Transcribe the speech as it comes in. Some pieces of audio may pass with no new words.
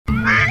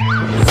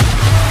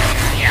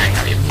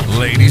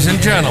Ladies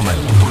and gentlemen,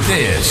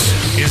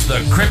 this is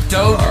the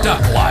Crypto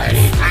Duck Life.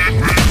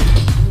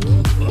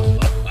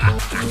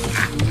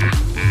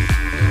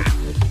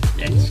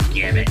 Let's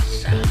give it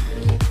some.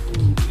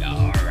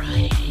 All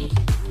right.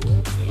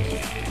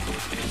 Yeah.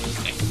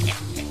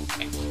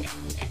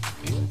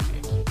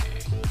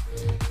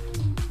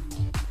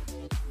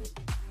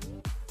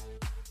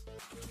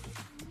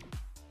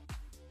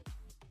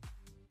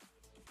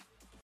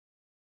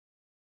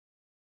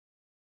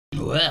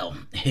 Well,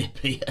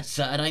 it'd be a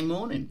Saturday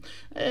morning,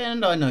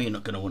 and I know you're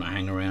not going to want to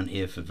hang around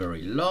here for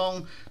very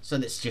long, so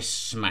let's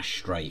just smash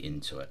straight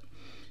into it.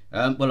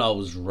 Well, I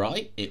was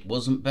right. It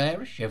wasn't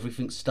bearish.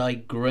 Everything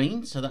stayed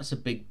green, so that's a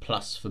big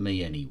plus for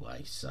me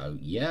anyway. So,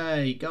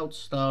 yay, gold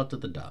star to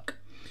the duck.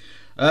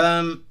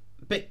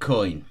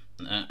 Bitcoin,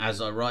 as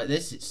I write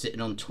this, it's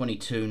sitting on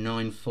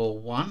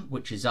 22,941,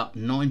 which is up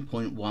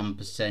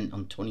 9.1%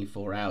 on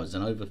 24 hours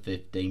and over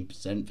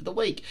 15% for the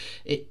week.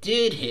 It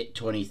did hit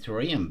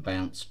 23 and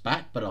bounce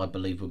back, but I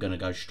believe we're going to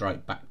go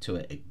straight back to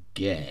it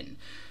again.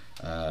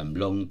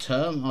 Long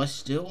term, I'm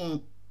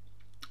still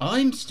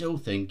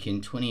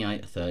thinking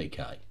 28 to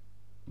 30k,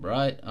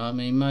 right? I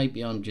mean,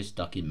 maybe I'm just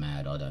ducking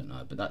mad, I don't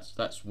know, but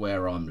that's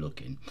where I'm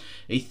looking.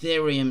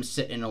 Ethereum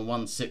sitting on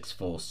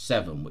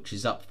 1647, which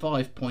is up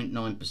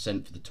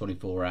 5.9% for the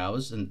 24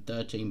 hours and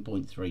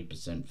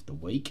 13.3% for the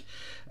week.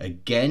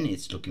 Again,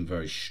 it's looking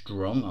very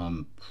strong.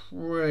 I'm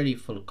pretty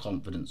full of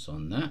confidence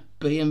on that.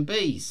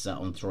 BNB sat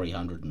on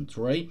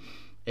 303.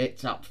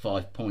 It's up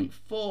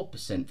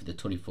 5.4% for the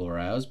 24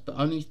 hours, but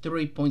only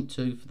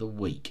 3.2 for the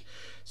week.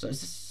 So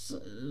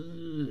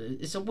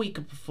it's a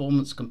weaker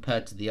performance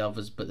compared to the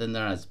others, but then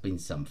there has been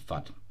some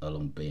FUD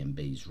along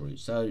BNB's route.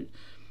 So,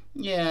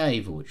 yeah,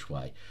 either which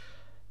way.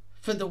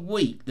 For the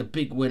week, the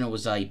big winner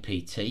was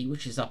APT,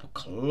 which is up a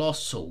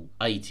colossal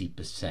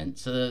 80%.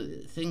 So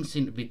things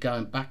seem to be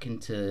going back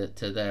into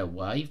their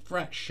way.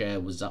 Frat Share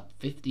was up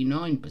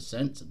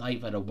 59%, so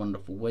they've had a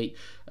wonderful week.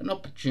 And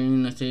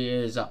Opportunity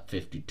is up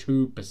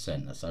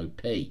 52%. That's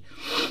OP.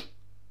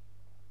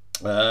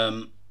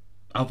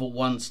 Other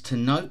ones to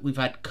note, we've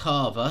had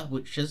Carver,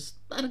 which has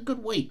had a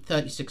good week,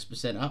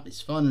 36% up.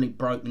 It's finally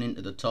broken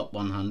into the top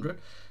 100.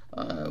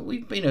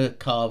 We've been a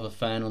Carver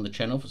fan on the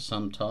channel for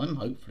some time.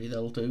 Hopefully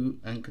they'll do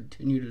and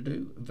continue to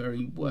do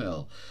very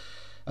well.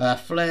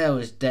 Flare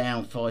is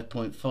down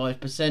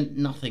 5.5%.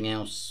 Nothing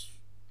else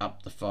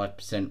up to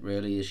 5%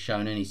 really has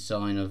shown any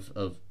sign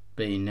of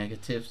being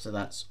negative, so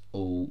that's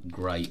all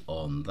great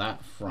on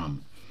that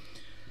front.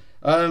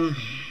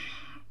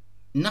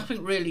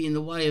 Nothing really in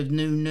the way of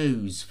new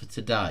news for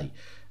today.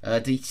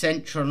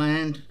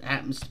 Decentraland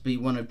happens to be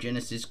one of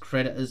Genesis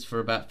creditors for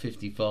about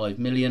 55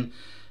 million.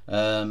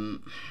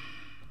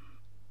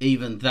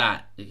 Even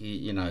that,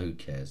 you know, who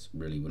cares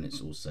really when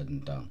it's all said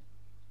and done.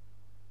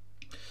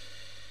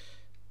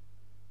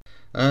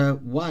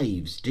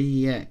 Waves,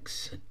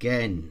 DEX,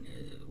 again,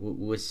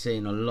 we're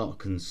seeing a lot of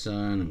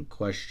concern and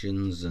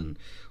questions and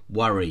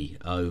worry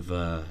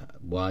over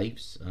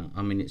Waves.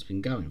 I mean, it's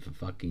been going for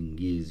fucking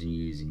years and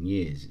years and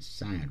years. It's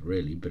sad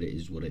really, but it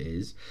is what it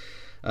is.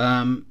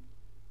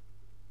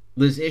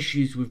 There's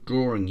issues with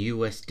drawing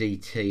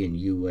USDT and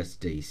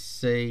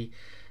USDC.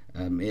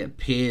 It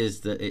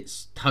appears that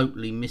it's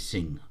totally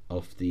missing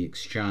off the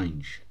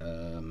exchange,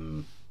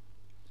 and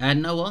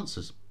no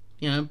answers.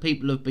 You know,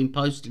 people have been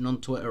posting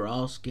on Twitter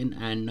asking,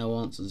 and no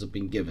answers have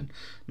been given.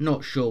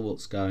 Not sure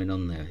what's going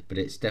on there, but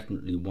it's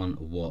definitely one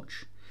to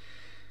watch.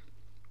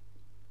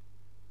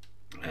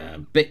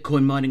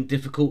 Bitcoin mining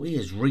difficulty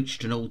has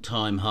reached an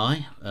all-time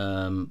high.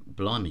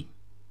 Blimey,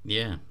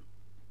 yeah.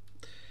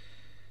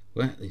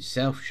 Well,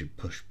 itself should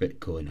push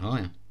Bitcoin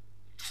higher.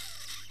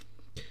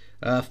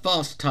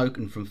 Fast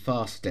token from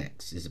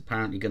FastX is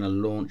apparently going to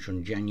launch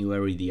on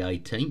January the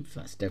 18th.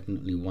 That's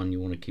definitely one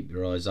you want to keep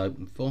your eyes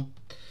open for.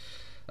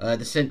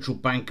 The Central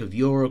Bank of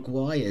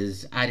Uruguay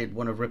has added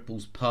one of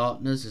Ripple's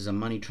partners as a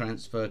money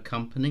transfer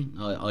company.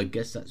 I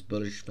guess that's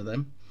bullish for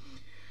them.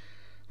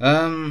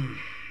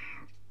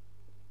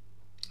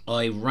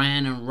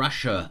 Iran and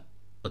Russia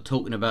are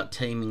talking about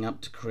teaming up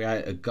to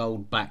create a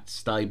gold-backed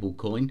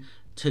stablecoin.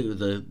 Two of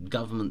the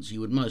governments you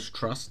would most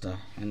trust to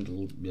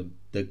handle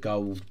the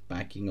gold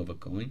backing of a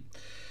coin.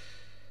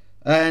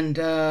 And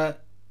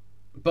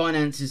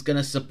Binance is going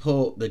to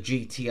support the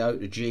GTO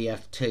to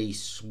GFT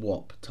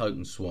swap,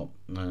 token swap.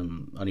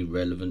 Only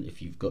relevant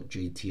if you've got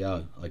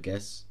GTO, I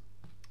guess.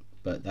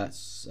 But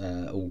that's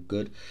all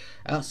good.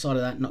 Outside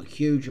of that, not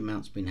huge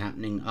amounts been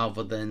happening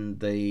other than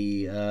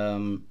the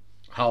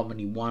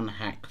Harmony One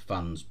hack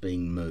funds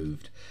being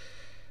moved.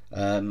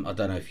 I don't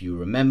know if you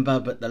remember,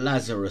 but the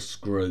Lazarus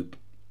Group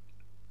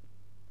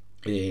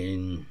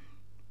in,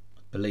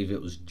 I believe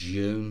it was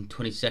June,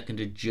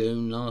 22nd of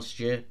June last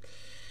year,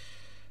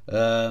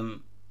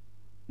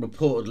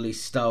 reportedly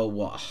stole,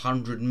 what,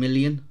 100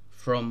 million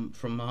from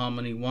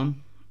Harmony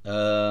One.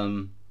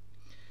 Now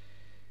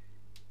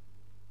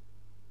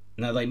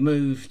they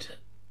moved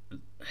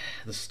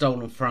the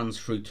stolen funds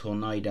through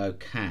Tornado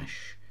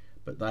Cash,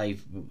 but they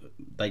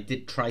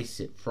did trace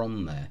it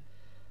from there.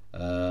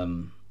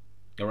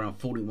 Around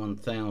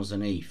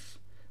 41,000 ETH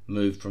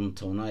moved from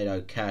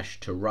Tornado Cash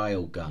to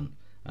Railgun,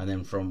 and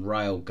then from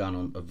Railgun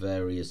onto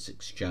various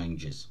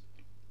exchanges.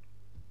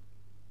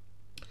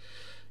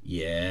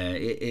 Yeah,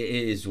 it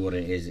is what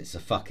it is. It's a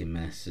fucking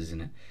mess,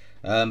 isn't it?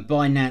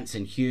 Binance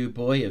and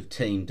Huboy have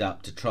teamed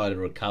up to try to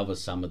recover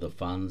some of the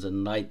funds,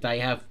 and they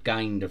have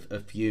gained a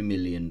few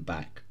million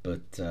back,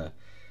 but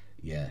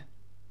yeah,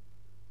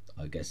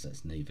 I guess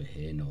that's neither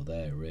here nor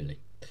there, really.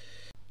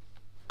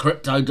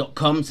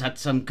 Crypto.com's had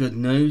some good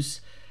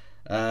news.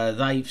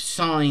 They've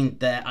signed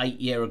their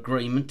 8-year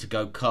agreement to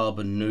go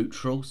carbon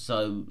neutral,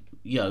 so,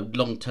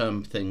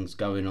 long-term things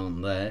going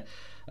on there.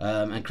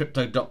 And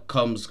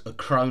Crypto.com's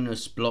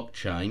Cronus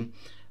blockchain,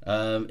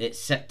 it's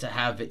set to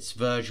have its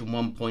version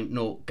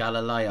 1.0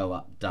 Galileo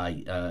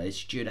update.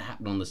 It's due to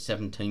happen on the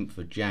 17th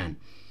of Jan.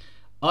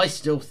 I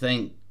still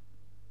think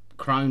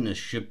Cronus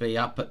should be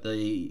up at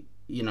the,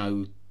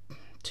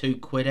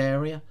 £2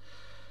 area.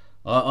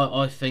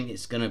 I think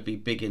it's going to be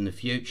big in the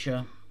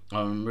future.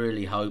 I'm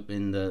really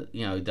hoping that,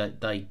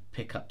 that they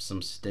pick up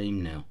some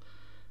steam now.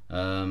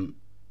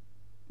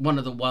 One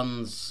of the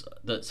ones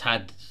that's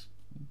had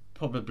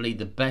probably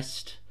the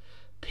best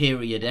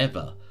period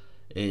ever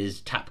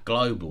is Tap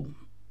Global.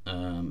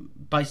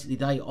 Basically,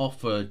 they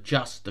offer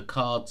just the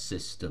card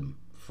system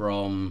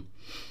from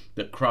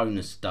that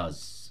Cronus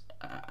does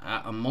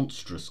at a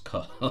monstrous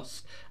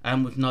cost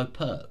and with no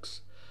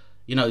perks.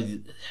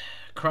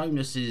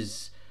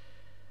 Cronus's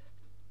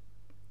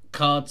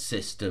card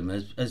system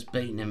has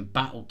been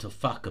embattled to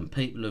fuck, and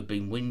people have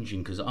been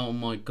whinging because, oh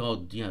my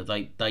god,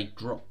 they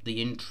dropped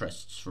the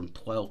interests from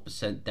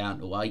 12% down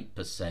to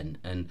 8%,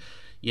 and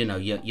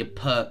your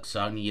perks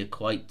only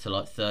equate to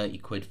like 30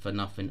 quid for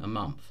nothing a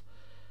month.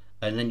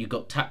 And then you've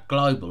got Tap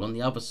Global on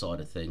the other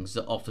side of things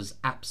that offers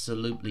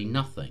absolutely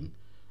nothing,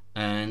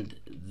 and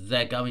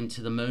they're going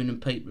to the moon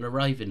and people are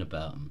raving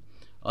about them.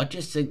 I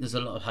just think there's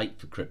a lot of hate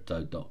for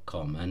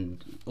Crypto.com,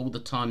 and all the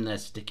time they're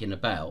sticking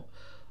about,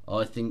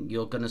 I think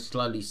you're going to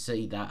slowly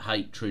see that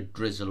hatred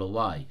drizzle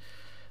away.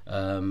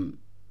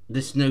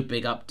 This new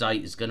big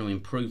update is going to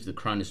improve the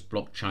Cronus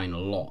blockchain a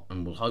lot,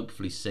 and we'll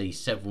hopefully see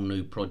several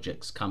new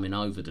projects coming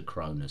over to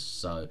Cronus.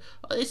 So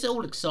it's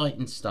all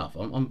exciting stuff.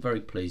 I'm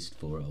very pleased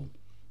for it all.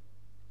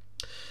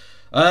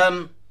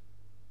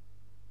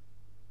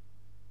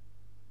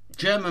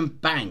 German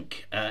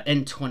bank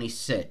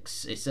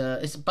N26.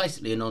 It's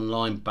basically an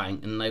online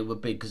bank, and they were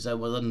big because they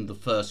were one of the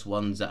first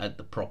ones that had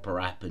the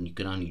proper app, and you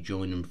can only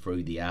join them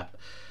through the app.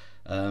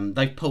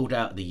 They've pulled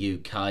out of the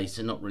UK,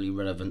 so not really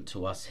relevant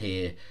to us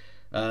here.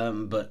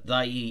 But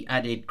they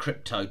added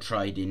crypto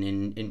trading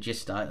in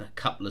just a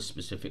couple of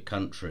specific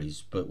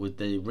countries. But with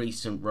the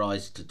recent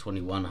rise to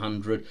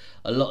 2100,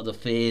 a lot of the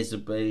fears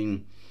have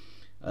been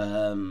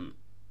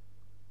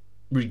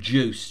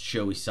reduced,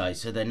 shall we say.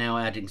 So they're now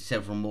adding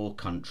several more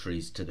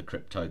countries to the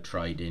crypto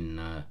trading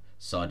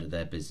side of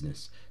their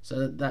business.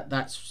 So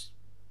that's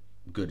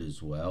good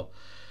as well.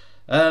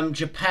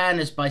 Japan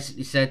has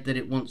basically said that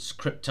it wants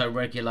crypto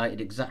regulated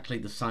exactly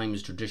the same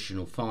as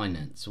traditional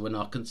finance. When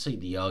I can see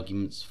the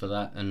arguments for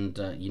that, and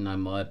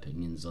my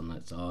opinions on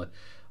that, so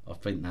I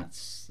think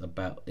that's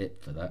about it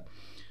for that.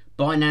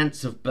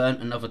 Binance have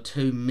burnt another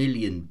 2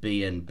 million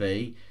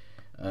BNB.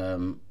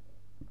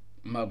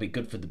 Might be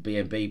good for the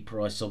BNB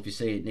price.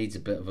 Obviously, it needs a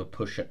bit of a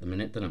push at the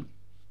minute, doesn't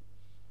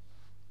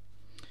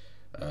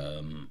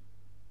it?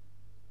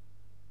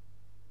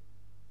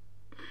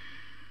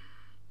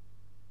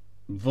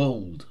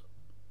 Vauld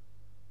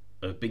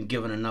have been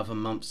given another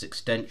month's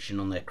extension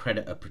on their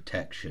creditor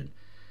protection.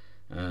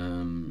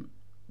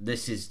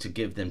 This is to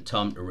give them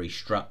time to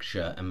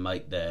restructure and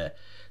make their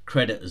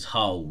creditors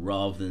whole,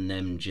 rather than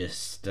them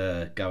just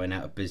going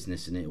out of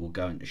business and it all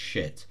going to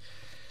shit.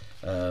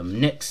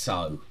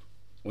 Nexo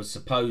was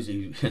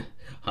supposedly,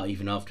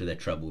 even after their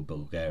trouble with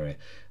Bulgaria,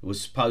 was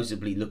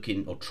supposedly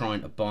looking or trying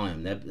to buy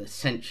them. They're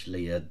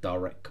essentially a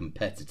direct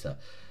competitor.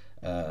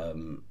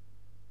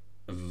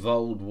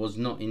 Vauld was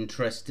not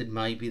interested.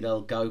 Maybe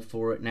they'll go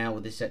for it now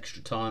with this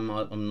extra time.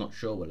 I'm not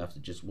sure. We'll have to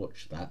just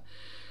watch that.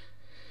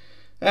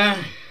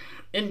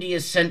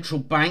 India's central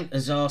bank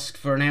has asked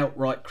for an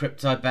outright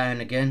crypto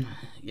ban again.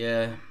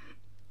 Yeah.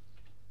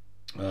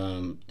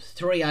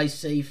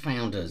 3AC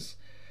founders.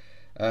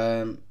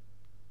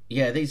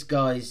 Yeah, these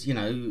guys,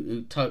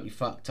 who totally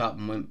fucked up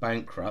and went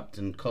bankrupt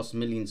and cost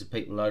millions of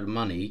people a load of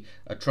money,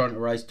 are trying to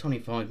raise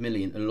 25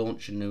 million to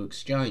launch a new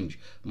exchange.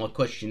 My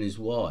question is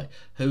why?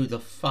 Who the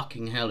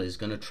fucking hell is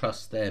going to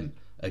trust them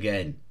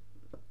again?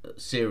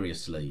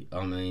 Seriously,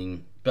 I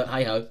mean, but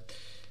hey ho,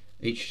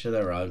 each to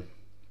their own.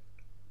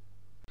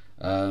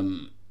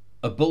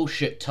 A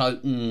bullshit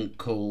token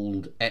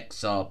called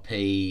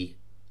XRP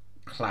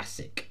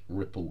Classic,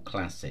 Ripple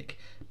Classic,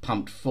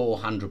 pumped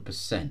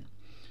 400%.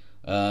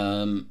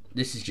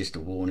 This is just a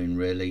warning,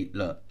 really.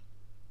 Look,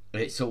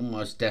 it's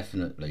almost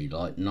definitely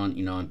like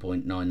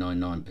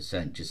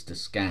 99.999% just a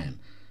scam.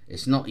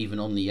 It's not even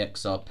on the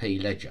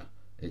XRP ledger.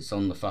 It's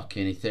on the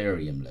fucking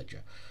Ethereum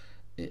ledger.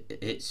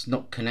 It's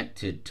not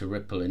connected to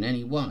Ripple in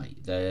any way.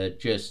 They're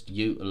just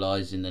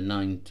utilising the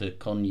name to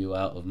con you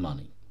out of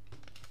money.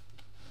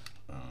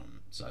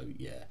 So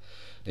yeah,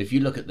 if you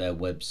look at their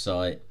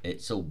website,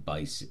 it's all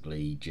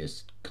basically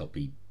just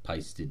copy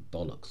pasted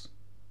bollocks.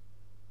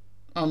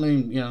 I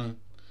mean,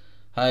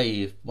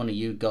 hey, if one of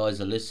you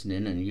guys are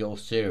listening and you're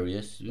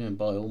serious,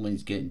 by all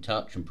means get in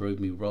touch and prove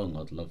me wrong.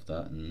 I'd love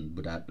that and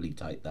would happily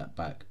take that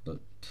back. But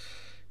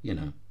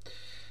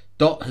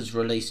Dot has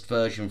released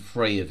version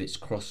 3 of its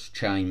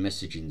cross-chain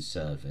messaging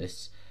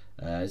service.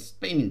 It's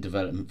been in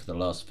development for the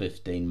last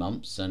 15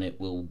 months, and it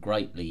will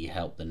greatly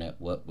help the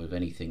network with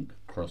anything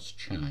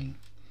cross-chain.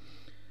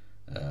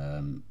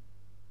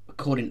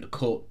 According to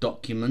court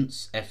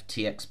documents,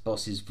 FTX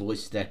bosses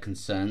voiced their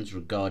concerns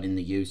regarding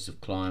the use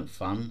of client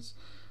funds,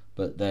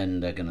 but then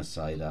they're going to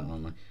say that,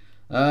 aren't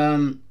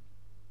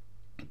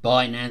they?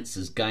 Binance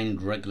has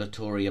gained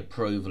regulatory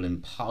approval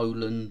in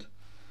Poland.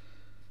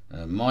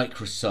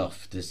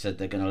 Microsoft has said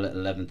they're going to let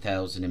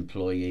 11,000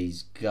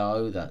 employees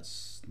go.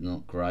 That's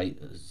not great.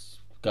 It's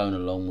going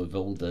along with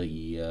all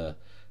the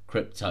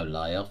crypto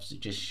layoffs.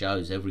 It just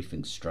shows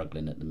everything's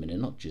struggling at the minute,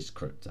 not just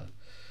crypto.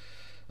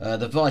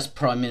 The Vice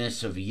Prime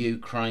Minister of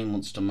Ukraine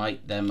wants to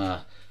make them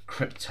a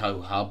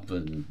crypto hub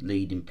and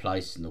leading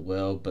place in the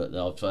world, but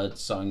I've heard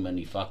so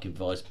many fucking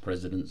vice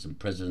presidents and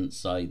presidents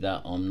say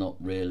that. I'm not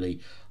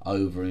really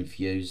over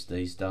infused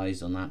these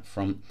days on that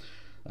front.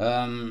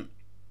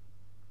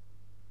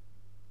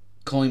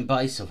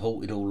 Coinbase have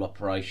halted all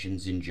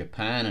operations in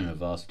Japan and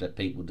have asked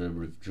people to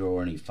withdraw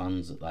any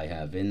funds that they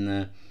have in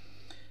there.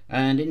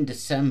 And in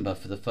December,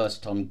 for the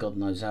first time, God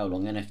knows how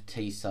long,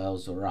 NFT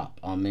sales are up.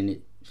 I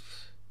mean,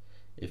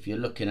 if you're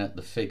looking at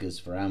the figures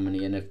for how many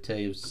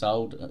NFT have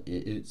sold,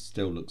 it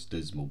still looks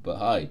dismal. But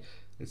hey,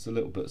 it's a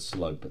little bit of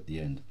slope at the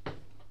end.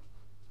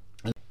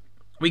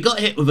 We got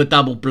hit with a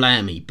double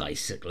blammy,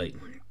 basically.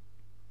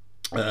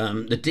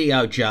 The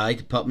DOJ,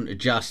 Department of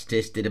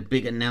Justice, did a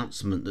big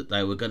announcement that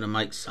they were going to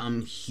make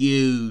some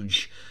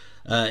huge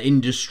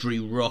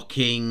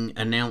industry-rocking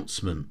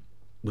announcement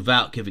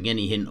without giving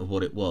any hint of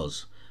what it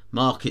was.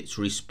 Markets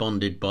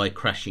responded by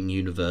crashing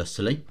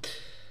universally,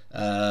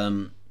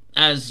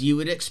 as you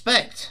would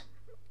expect.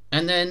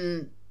 And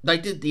then they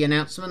did the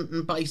announcement,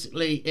 and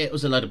basically it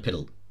was a load of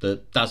piddle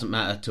that doesn't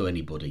matter to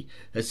anybody.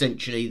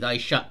 Essentially, they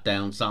shut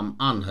down some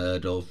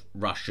unheard of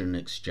Russian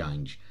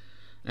exchange.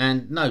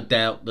 And no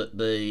doubt that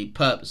the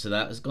purpose of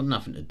that has got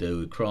nothing to do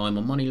with crime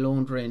or money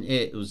laundering.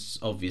 It was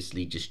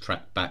obviously just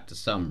tracked back to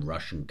some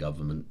Russian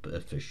government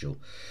official.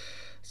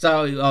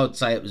 So I would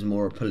say it was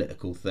more a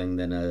political thing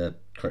than a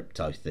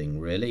crypto thing,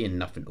 really, and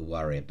nothing to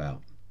worry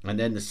about. And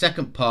then the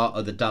second part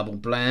of the double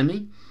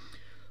blammy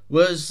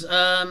was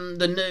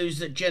the news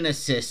that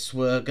Genesis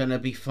were going to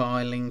be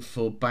filing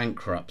for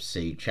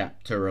bankruptcy,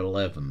 Chapter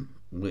 11,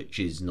 which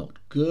is not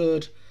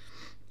good.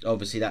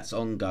 Obviously, that's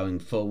ongoing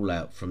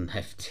fallout from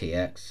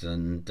FTX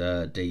and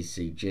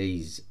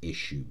DCG's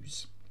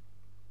issues.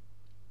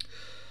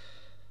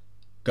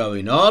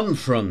 Going on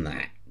from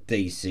that,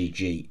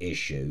 DCG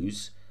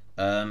issues,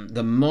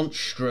 the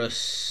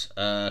monstrous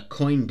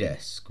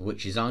CoinDesk,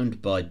 which is owned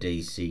by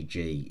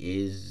DCG,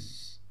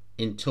 is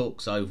in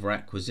talks over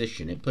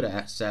acquisition. It put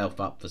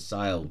itself up for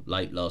sale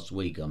late last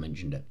week, I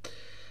mentioned it.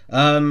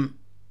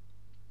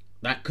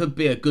 That could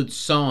be a good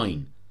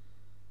sign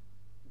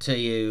to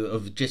you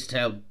of just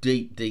how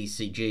deep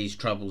DCG's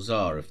troubles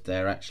are if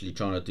they're actually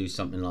trying to do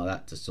something like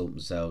that to sort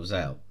themselves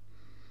out.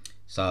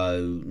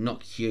 So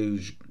not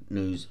huge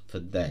news for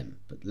them,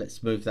 but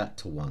let's move that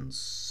to one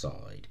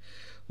side.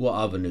 What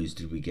other news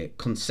did we get?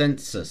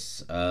 Consensus,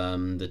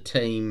 the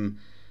team,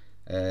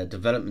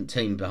 development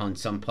team behind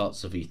some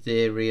parts of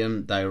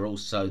Ethereum. They are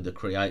also the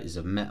creators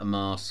of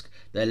MetaMask.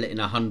 They're letting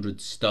 100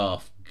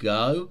 staff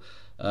go,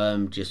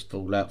 just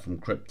fall out from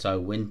crypto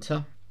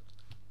winter.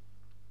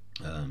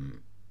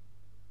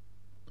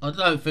 I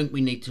don't think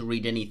we need to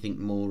read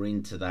anything more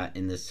into that,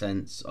 in the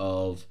sense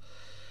of,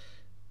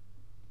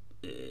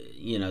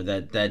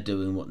 they're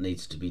doing what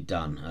needs to be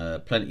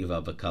done. Plenty of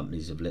other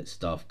companies have let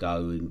staff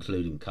go,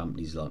 including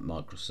companies like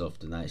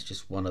Microsoft, and that. It's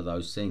just one of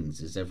those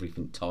things. As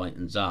everything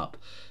tightens up,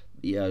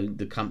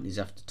 the companies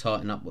have to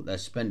tighten up what they're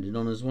spending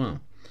on as well.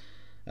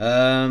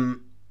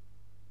 That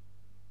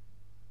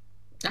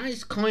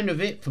is kind of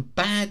it for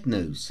bad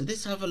news. So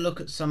let's have a look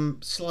at some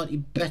slightly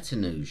better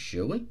news,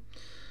 shall we?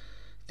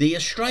 The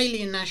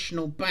Australian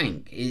National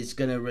Bank is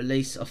going to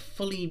release a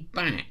fully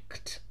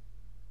backed,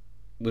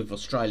 with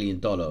Australian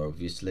dollar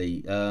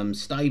obviously,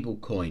 stable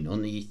coin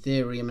on the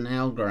Ethereum and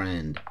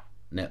Algorand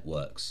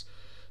networks.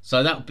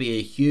 So that would be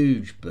a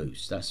huge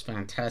boost. That's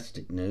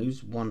fantastic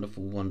news.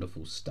 Wonderful,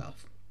 wonderful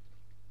stuff.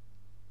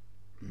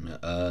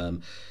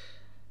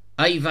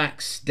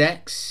 AVAX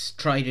DEX,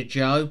 Trader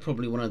Joe,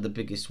 probably one of the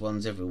biggest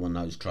ones. Everyone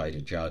knows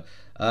Trader Joe.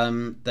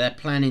 They're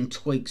planning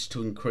tweaks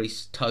to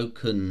increase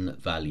token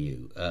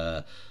value.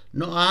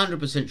 Not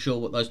 100% sure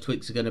what those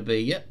tweaks are going to be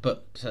yet,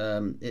 but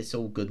it's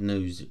all good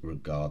news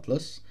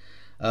regardless.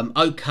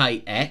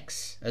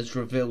 OKX has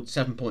revealed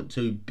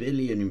 7.2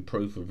 billion in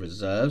proof of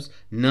reserves,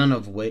 none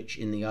of which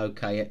in the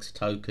OKX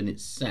token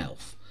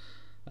itself.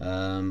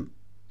 I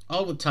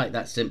would take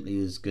that simply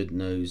as good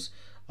news.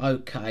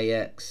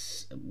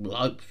 OKX will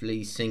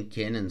hopefully sink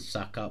in and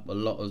suck up a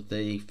lot of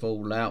the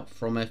fallout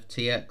from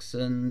FTX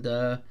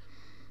and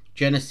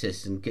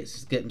Genesis, and get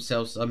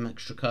themselves some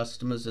extra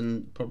customers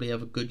and probably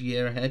have a good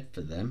year ahead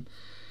for them.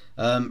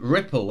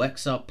 Ripple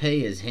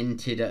XRP has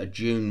hinted at a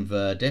June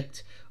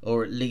verdict,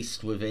 or at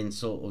least within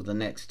sort of the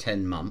next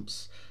 10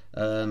 months.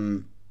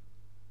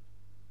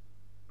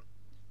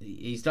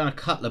 He's done a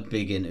couple of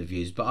big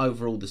interviews, but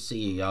overall the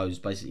CEO's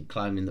basically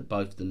claiming that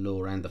both the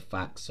law and the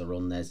facts are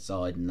on their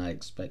side and they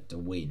expect to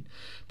win.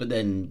 But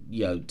then,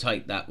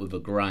 take that with a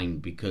grain,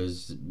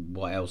 because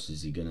what else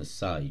is he going to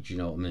say? Do you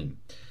know what I mean?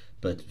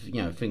 But,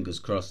 fingers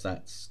crossed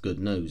that's good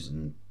news.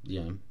 And,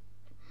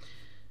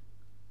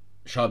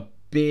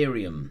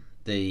 Triberium,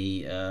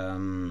 the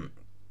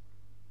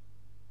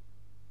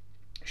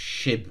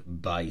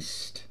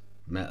SHIB-based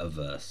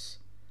metaverse,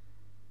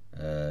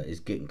 is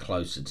getting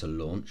closer to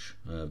launch.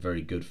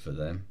 Very good for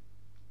them.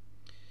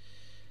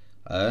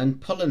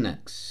 And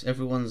Poloniex,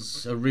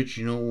 everyone's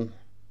original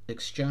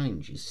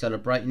exchange, is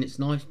celebrating its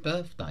 9th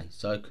birthday.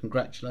 So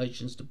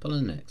congratulations to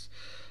Poloniex.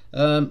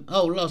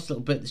 Last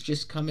little bit that's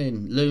just come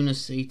in. Luna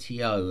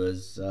CTO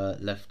has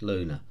left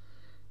Luna.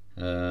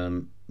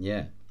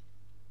 Yeah.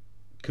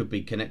 Could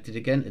be connected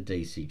again to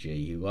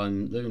DCG, who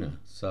own Luna.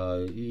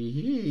 So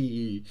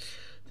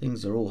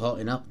things are all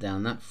hotting up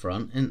down that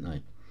front, aren't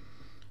they?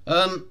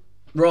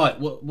 Right,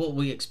 what are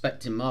we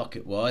expecting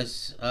market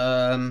wise?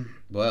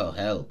 Well,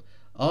 hell,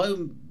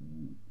 I'm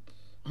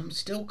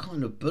still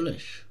kind of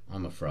bullish,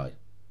 I'm afraid.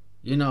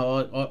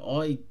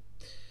 I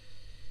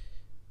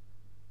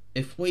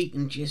if we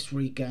can just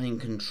regain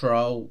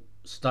control,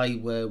 stay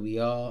where we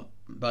are,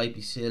 maybe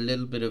see a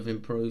little bit of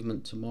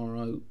improvement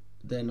tomorrow,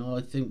 then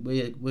I think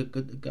we're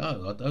good to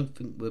go. I don't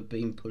think we're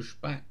being pushed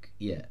back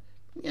yet.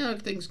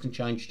 Things can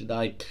change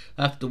today.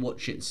 I have to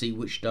watch it and see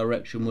which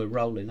direction we're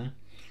rolling at.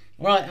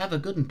 Right, have a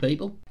good one,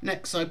 people.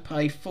 Next, I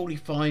paid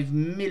 $45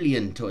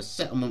 million to a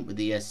settlement with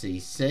the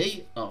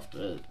SEC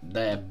after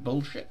their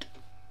bullshit.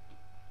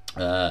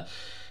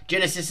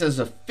 Genesis has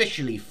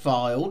officially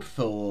filed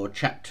for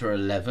Chapter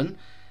 11.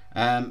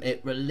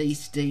 It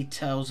released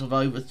details of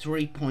over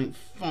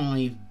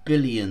 $3.5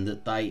 billion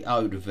that they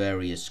owe to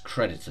various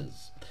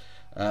creditors.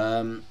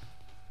 One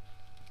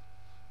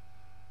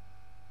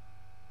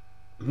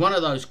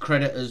of those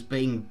creditors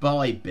being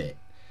Bybit.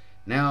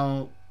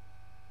 Now,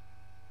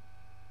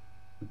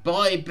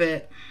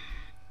 Bybit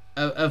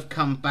have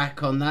come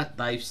back on that.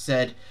 They've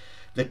said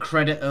the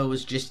creditor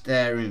was just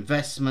their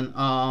investment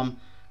arm.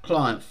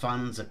 Client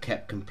funds are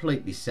kept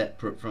completely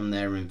separate from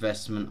their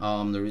investment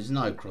arm. There is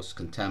no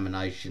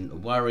cross-contamination to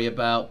worry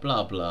about,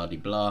 blah, blah, de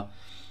blah.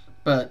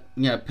 But,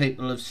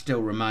 people have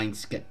still remained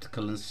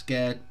sceptical and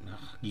scared.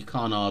 You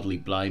can't hardly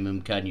blame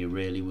them, can you,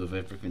 really, with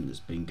everything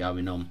that's been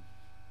going on?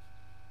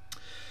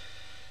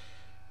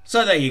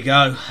 So there you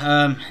go.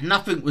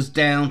 Nothing was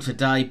down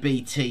today.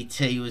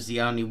 BTT was the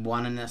only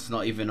one, and that's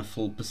not even a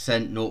full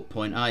percent,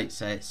 0.8,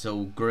 so it's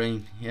all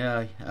green.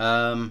 Yeah.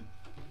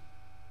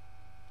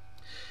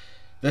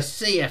 The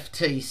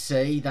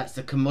CFTC, that's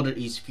the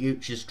Commodities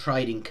Futures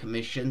Trading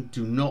Commission,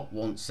 do not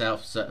want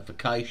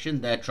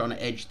self-certification. They're trying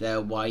to edge their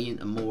way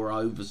into more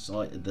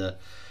oversight of the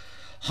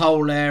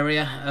whole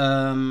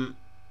area.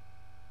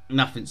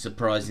 Nothing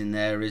surprising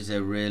there, is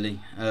there, really?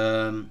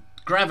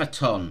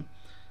 Graviton,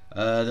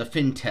 the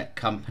fintech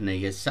company,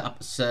 has set up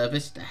a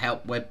service to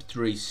help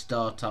Web3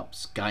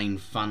 startups gain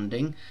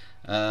funding.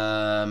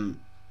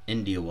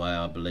 India way,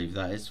 I believe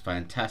that is.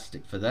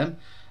 Fantastic for them.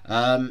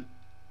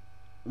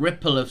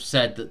 Ripple have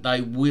said that they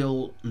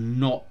will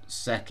not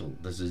settle.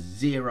 There's a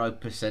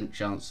 0%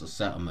 chance of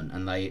settlement,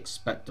 and they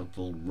expect a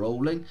full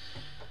ruling.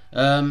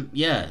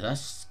 Yeah,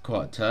 that's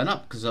quite a turn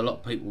up, because a lot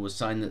of people were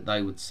saying that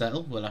they would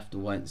settle. We'll have to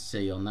wait and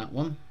see on that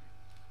one.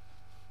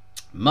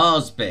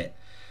 Marsbit,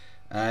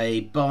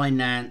 a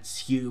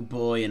Binance,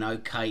 Huboy and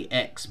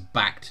OKX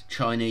backed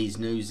Chinese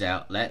news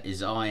outlet,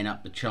 is eyeing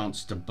up the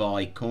chance to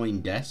buy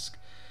CoinDesk.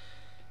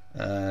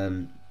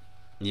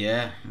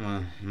 Yeah,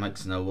 well,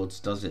 makes no odds,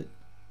 does it?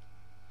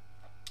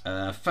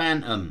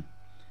 Phantom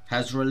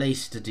has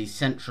released a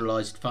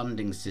decentralized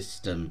funding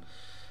system.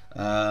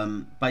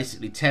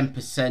 Basically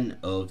 10%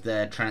 of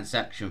their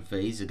transaction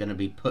fees are going to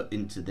be put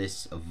into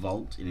this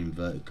vault, in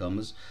inverted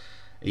commas,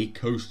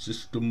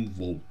 ecosystem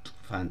vault.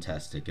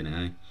 Fantastic, isn't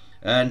it?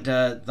 And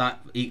that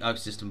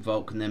ecosystem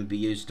vault can then be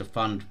used to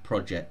fund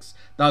projects.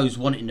 Those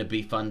wanting to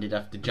be funded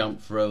have to jump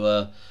through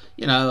a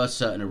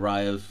certain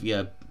array of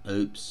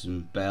hoops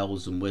and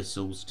bells and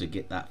whistles to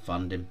get that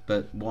funding.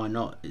 But why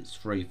not? It's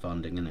free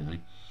funding, isn't it?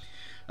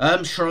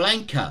 Sri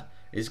Lanka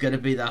is going to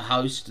be the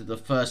host of the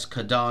first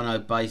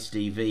Cardano-based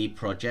EV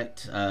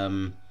project.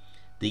 The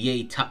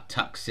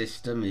e-tuk-tuk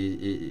system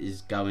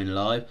is going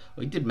live.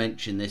 We did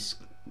mention this,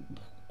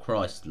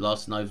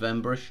 last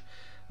November-ish,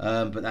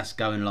 but that's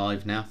going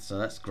live now, so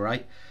that's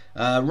great.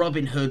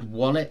 Robinhood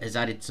Wallet has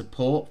added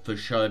support for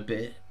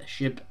SHIB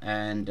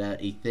and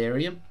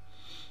Ethereum.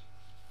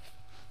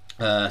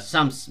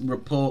 Some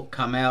report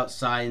come out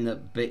saying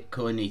that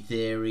Bitcoin,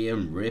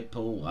 Ethereum,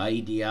 Ripple,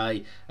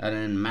 ADA, and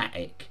then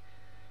Matic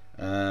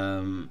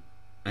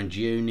and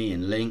Uni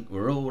and Link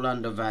were all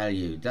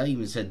undervalued. They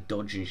even said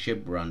Dodge and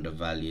SHIB were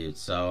undervalued.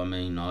 So I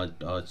mean,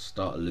 I'd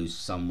start to lose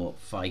somewhat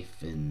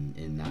faith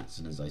in that as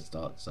soon as I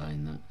start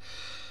saying that.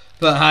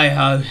 But hey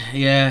ho,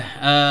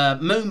 yeah.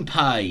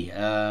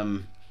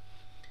 MoonPay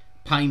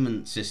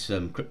payment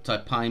system, crypto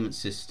payment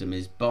system,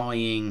 is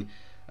buying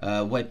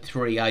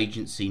Web3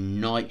 agency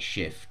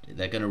Nightshift.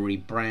 They're going to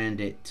rebrand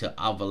it to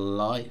Other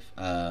Life.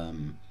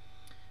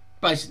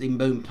 Basically,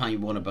 MoonPay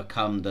want to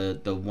become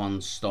the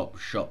one-stop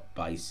shop,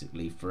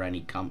 basically, for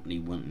any company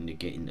wanting to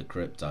get into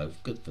crypto.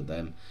 Good for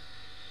them.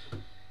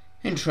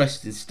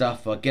 Interesting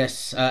stuff, I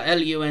guess.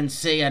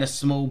 LUNC had a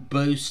small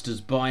boost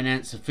as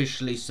Binance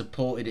officially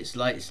supported its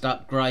latest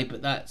upgrade,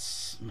 but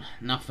that's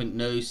nothing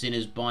new, seeing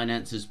as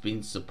Binance has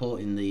been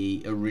supporting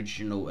the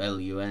original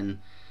LUN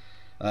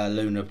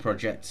Luna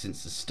project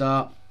since the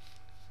start.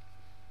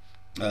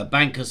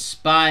 Bank of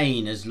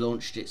Spain has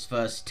launched its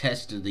first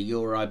test of the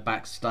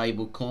euro-backed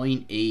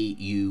stablecoin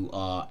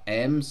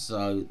EURM,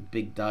 so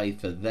big day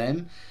for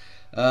them.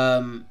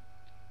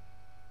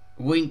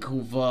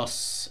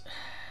 Winklevoss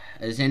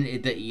has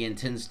entered that he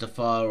intends to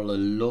file a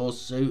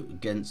lawsuit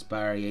against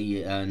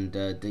Barry and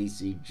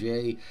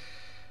DCG.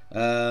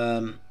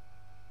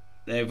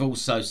 They've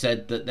also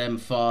said that them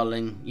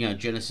filing,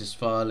 Genesis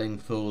filing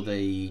for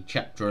the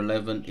Chapter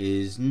 11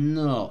 is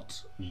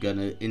not going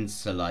to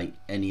insulate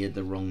any of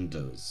the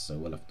wrongdoers. So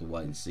we'll have to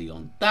wait and see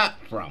on that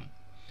front.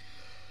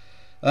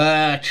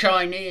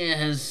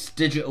 China's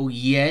digital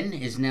yen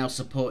is now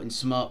supporting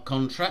smart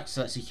contracts.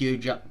 So that's a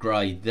huge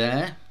upgrade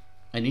there.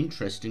 An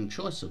interesting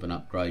choice of an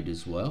upgrade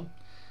as well.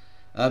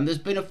 There's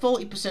been a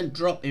 40%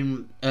 drop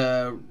in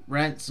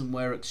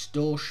ransomware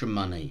extortion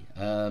money.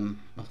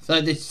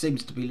 So this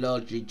seems to be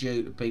largely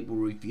due to people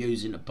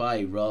refusing to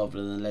pay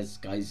rather than less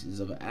cases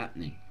of it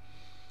happening.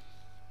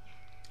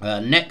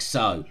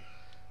 Nexo.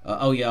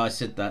 Oh yeah, I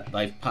said that.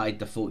 They've paid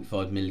the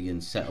 45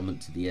 million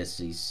settlement to the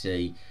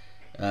SEC.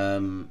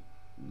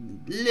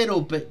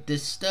 Little bit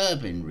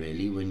disturbing,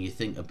 really, when you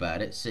think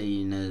about it,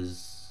 seeing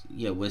as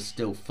we're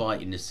still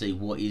fighting to see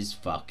what is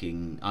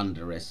fucking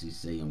under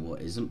SEC and what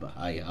isn't, but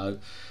hey ho.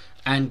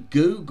 And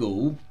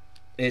Google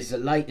is the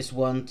latest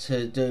one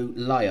to do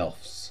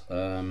layoffs.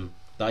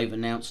 They've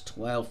announced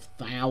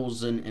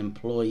 12,000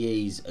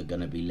 employees are going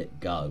to be let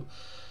go.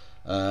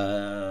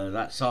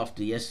 That's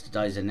after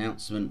yesterday's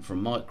announcement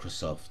from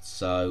Microsoft.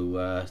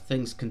 So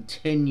things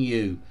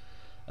continue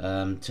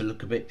to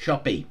look a bit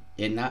choppy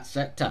in that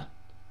sector.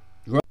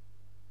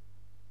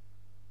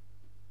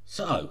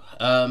 So,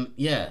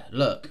 yeah,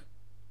 look,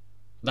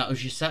 that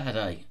was your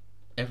Saturday.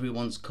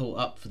 Everyone's caught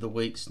up for the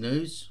week's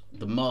news.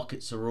 The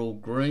markets are all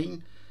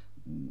green.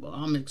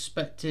 I'm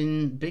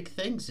expecting big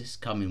things this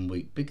coming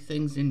week. Big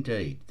things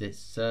indeed.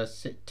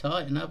 Sit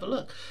tight and have a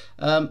look.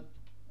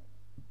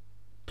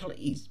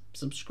 Please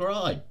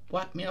subscribe.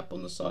 Whack me up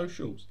on the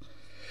socials.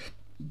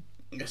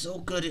 It's all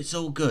good. It's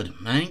all good.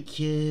 Thank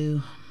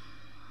you.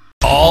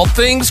 All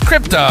things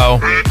crypto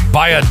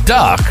by a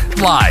duck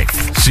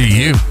life.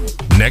 See you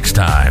next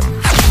time.